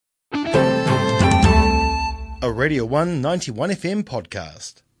A Radio 191 FM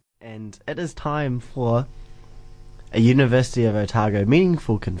podcast. And it is time for a University of Otago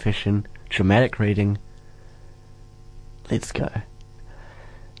meaningful confession, dramatic reading. Let's go.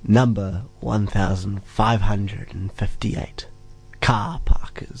 Number 1558. Car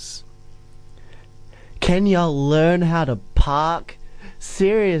parkers. Can y'all learn how to park?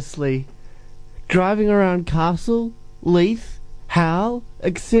 Seriously. Driving around Castle, Leith, Howell,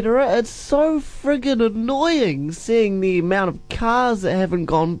 etc. It's so friggin' annoying seeing the amount of cars that haven't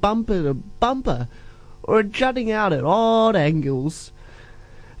gone bumper to bumper or are jutting out at odd angles.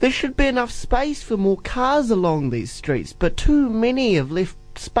 There should be enough space for more cars along these streets, but too many have left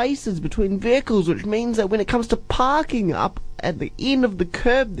spaces between vehicles, which means that when it comes to parking up at the end of the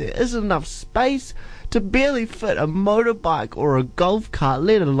curb, there isn't enough space to barely fit a motorbike or a golf cart,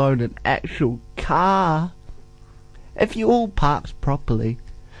 let alone an actual car. If you all parked properly,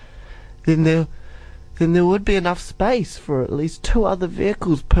 then there would be enough space for at least 2 other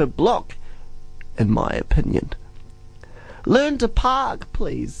vehicles per block, in my opinion. Learn to park,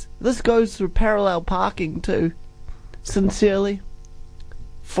 please. This goes for parallel parking too. Sincerely,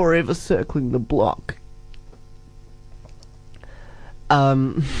 Forever Circling the Block.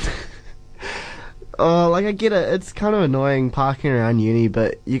 I get it. It's kind of annoying parking around uni,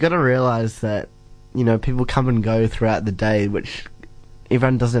 but you got to realise that, you know, people come and go throughout the day, which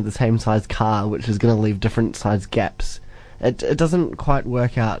everyone doesn't have the same size car, which is going to leave different size gaps. It doesn't quite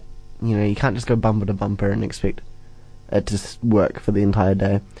work out. You know, you can't just go bumper to bumper and expect it to work for the entire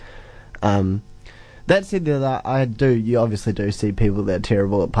day. That said, you obviously do see people that are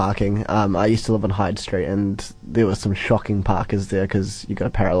terrible at parking. I used to live on Hyde Street, and there were some shocking parkers there because you got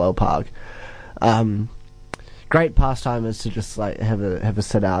to parallel park. Great pastime is to just like have a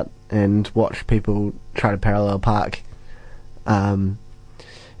sit out and watch people try to parallel park.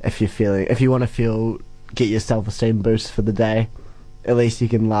 If you want to get your self-esteem boost for the day, at least you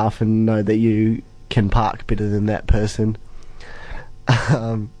can laugh and know that you can park better than that person.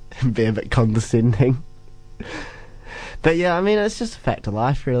 And be a bit condescending. But yeah, I mean, it's just a fact of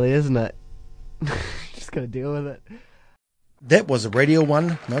life, really, isn't it? Just gotta deal with it. That was a Radio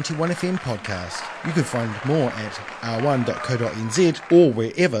 191 FM podcast. You can find more at r1.co.nz or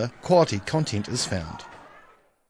wherever quality content is found.